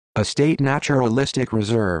a state naturalistic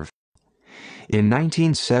reserve. In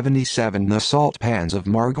 1977, the salt pans of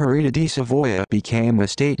Margherita di Savoia became a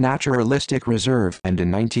state naturalistic reserve, and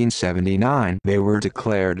in 1979 they were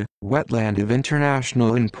declared wetland of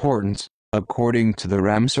international importance, according to the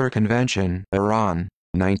Ramsar Convention, Iran,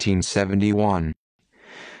 1971.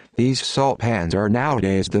 These salt pans are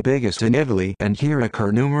nowadays the biggest in Italy, and here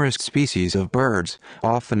occur numerous species of birds,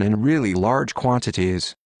 often in really large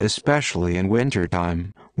quantities, especially in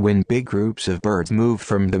wintertime, when big groups of birds move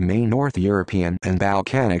from the main North European and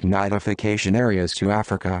Balkanic nidification areas to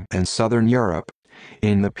Africa and southern Europe.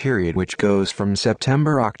 In the period which goes from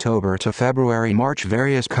September-October to February-March,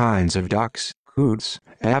 various kinds of ducks, coots,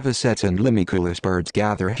 avocets and limiculus birds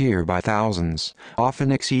gather here by thousands,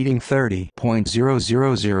 often exceeding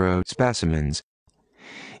 30,000 specimens.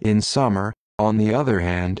 In summer, on the other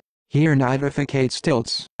hand, here nidificate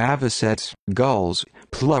stilts, avocets, gulls,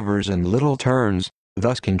 plovers and little terns,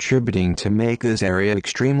 thus contributing to make this area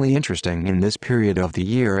extremely interesting in this period of the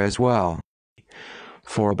year as well.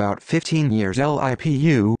 For about 15 years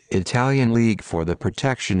LIPU, Italian League for the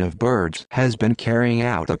Protection of Birds, has been carrying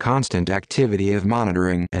out a constant activity of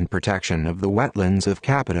monitoring and protection of the wetlands of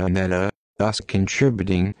Capita Netta, thus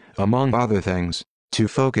contributing, among other things, to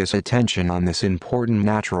focus attention on this important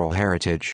natural heritage.